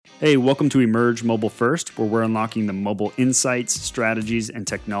Hey, welcome to Emerge Mobile First, where we're unlocking the mobile insights, strategies, and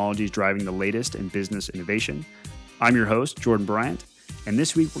technologies driving the latest in business innovation. I'm your host, Jordan Bryant, and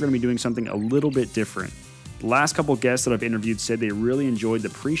this week we're going to be doing something a little bit different. The last couple of guests that I've interviewed said they really enjoyed the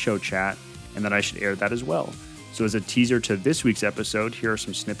pre-show chat and that I should air that as well. So as a teaser to this week's episode, here are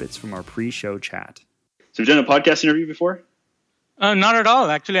some snippets from our pre-show chat. So have you done a podcast interview before? Not at all.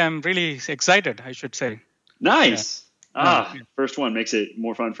 Actually, I'm really excited, I should say. Nice. Yeah. First one makes it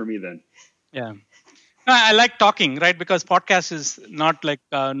more fun for me then. Yeah. I like talking, right? Because podcast is not like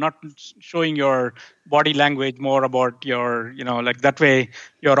not showing your body language, more about your, like that way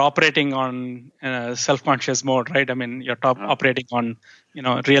you're operating on self-conscious mode, right? I mean, you're operating on,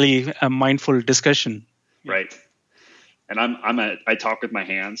 really a mindful discussion. Right. And I talk with my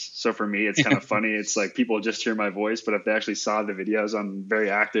hands. So for me, it's kind of funny. It's like people just hear my voice, but if they actually saw the videos, I'm very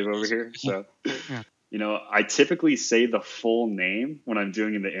active over here. So, yeah. I typically say the full name when I'm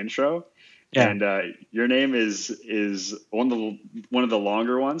doing the intro. Yeah. And your name is one of the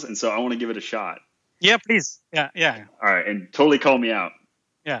longer ones. And so I want to give it a shot. Yeah, please. Yeah. All right. And totally call me out.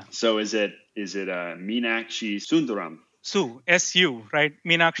 Yeah. So is it Meenakshi Sundaram? S-U, right?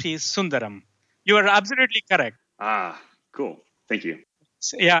 Meenakshi Sundaram. You are absolutely correct. Cool. Thank you.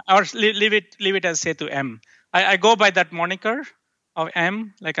 Yeah, or leave it as Setu M. I go by that moniker of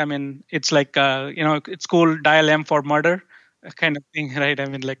M. Like, I mean, it's like, it's cool, dial M for murder kind of thing, right? I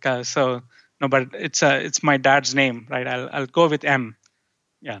mean, like, but it's my dad's name, right? I'll go with M.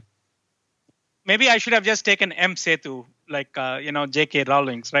 Yeah. Maybe I should have just taken M Setu, like, J.K.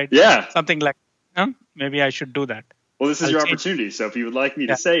 Rowling's, right? Yeah. Something like, maybe I should do that. Well, this is your opportunity. So if you would like me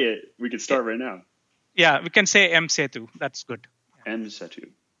to say it, we could start right now. Yeah, we can say M Setu. That's good. M Setu.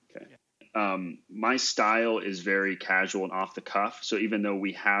 Okay. Yeah. My style is very casual and off the cuff. So even though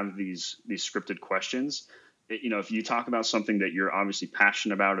we have these scripted questions, if you talk about something that you're obviously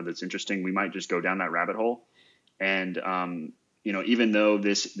passionate about or that's interesting, we might just go down that rabbit hole. And even though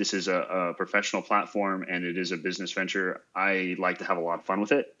this is a professional platform and it is a business venture, I like to have a lot of fun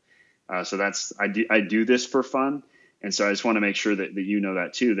with it. So I do this for fun. And so I just want to make sure that you know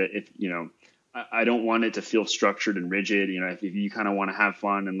that too, that if, I don't want it to feel structured and rigid. If you kind of want to have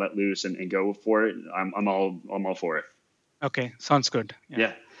fun and let loose and go for it, I'm all for it. Okay. Sounds good.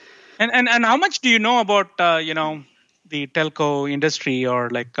 Yeah. And how much do you know about, the telco industry or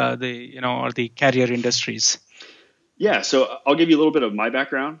like or the carrier industries? Yeah. So I'll give you a little bit of my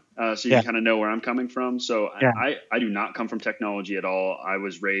background so you kind of know where I'm coming from. So I do not come from technology at all. I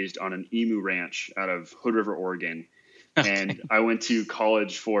was raised on an emu ranch out of Hood River, Oregon. Okay. And I went to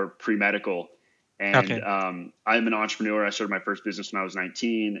college for pre-medical. And I'm an entrepreneur. I started my first business when I was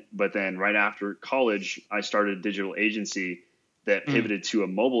 19. But then right after college, I started a digital agency that pivoted to a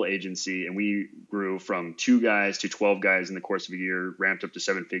mobile agency. And we grew from 2 guys to 12 guys in the course of a year, ramped up to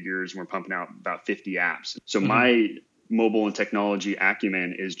 7 figures. And we're pumping out about 50 apps. So my mobile and technology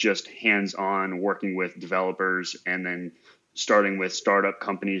acumen is just hands-on working with developers and then starting with startup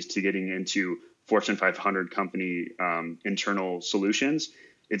companies to getting into Fortune 500 company internal solutions.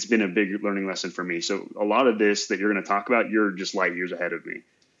 It's been a big learning lesson for me. So a lot of this that you're going to talk about, you're just light years ahead of me.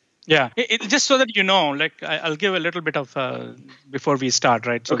 Yeah. Just so that you know, like I'll give a little bit of before we start,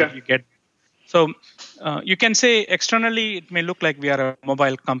 right? So that you get. So you can say externally, it may look like we are a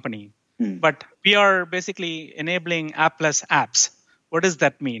mobile company, but we are basically enabling appless apps. What does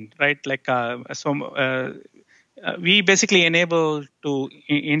that mean, right? Like we basically enable to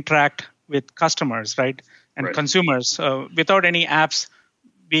interact with customers, right, and consumers without any apps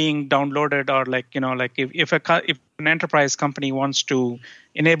being downloaded, or if an enterprise company wants to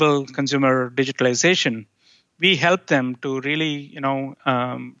enable consumer digitalization, we help them to really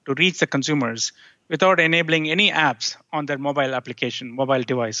to reach the consumers without enabling any apps on their mobile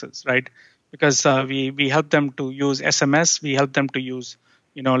devices, right? Because we help them to use SMS, we help them to use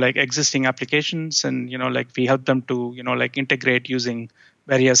existing applications, and we help them to integrate using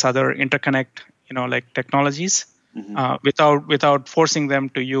various other interconnect technologies. Without forcing them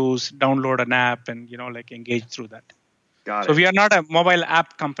to download an app and engage through that. Got it. So we are not a mobile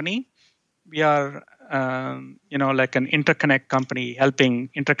app company. We are an interconnect company,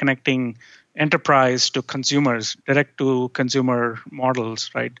 interconnecting enterprise to consumers, direct to consumer models,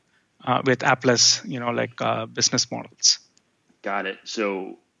 right? With appless business models. Got it.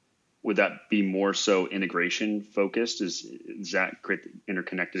 So would that be more so integration focused? Does that create the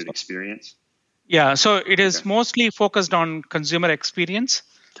interconnected experience? Yeah, so it is mostly focused on consumer experience,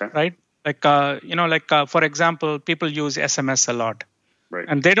 right? For example, people use SMS a lot, right?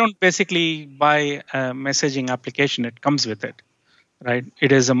 And they don't basically buy a messaging application; it comes with it, right?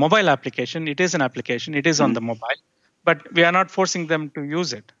 It is a mobile application. It is an application. It is on the mobile, but we are not forcing them to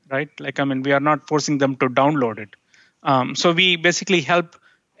use it, right? Like, I mean, we are not forcing them to download it. So we basically help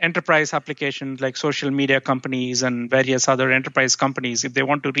enterprise applications like social media companies and various other enterprise companies, if they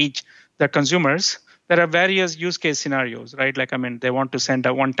want to reach their consumers, there are various use case scenarios, right? Like, I mean, they want to send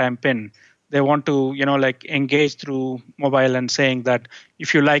a one-time PIN. They want to, like engage through mobile and saying that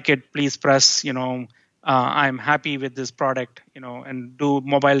if you like it, please press, I'm happy with this product, and do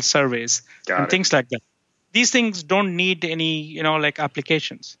mobile surveys and things like that. These things don't need any, like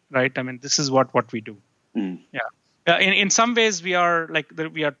applications, right? I mean, this is what we do. Yeah. In some ways, we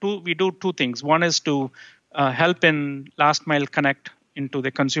do two things. One is to help in last mile connect into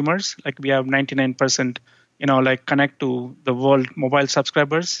the consumers. Like we have 99%, connect to the world mobile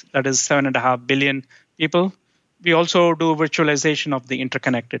subscribers. That is 7.5 billion people. We also do virtualization of the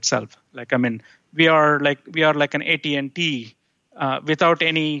interconnect itself. Like, I mean, we are like an AT&T without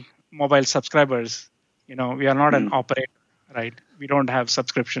any mobile subscribers. We are not an operator, right? We don't have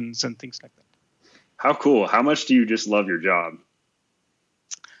subscriptions and things like that. How cool. How much do you just love your job?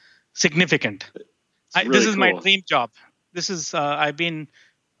 Significant. This is my dream job. This is, I've been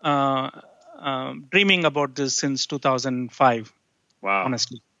dreaming about this since 2005. Wow.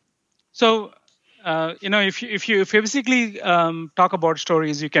 Honestly. So, if you basically talk about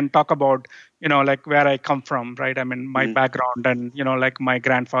stories, you can talk about, like where I come from, right? I mean, my background and, like my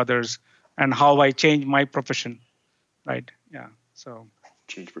grandfathers and how I changed my profession, right? Yeah. So.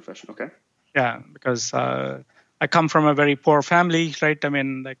 Change profession. Okay. Yeah, because I come from a very poor family, right? I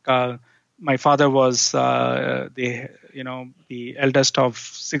mean, like my father was the eldest of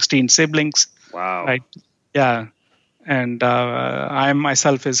 16 siblings. Wow. Right. Yeah, and I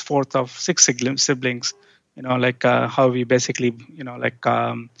myself is fourth of 6 siblings. How we basically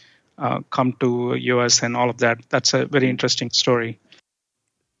come to US and all of that. That's a very interesting story.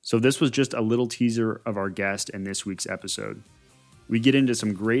 So this was just a little teaser of our guest in this week's episode. We get into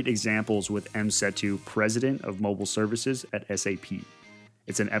some great examples with M. Setu, President of Mobile Services at SAP.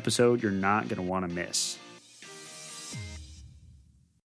 It's an episode you're not going to want to miss.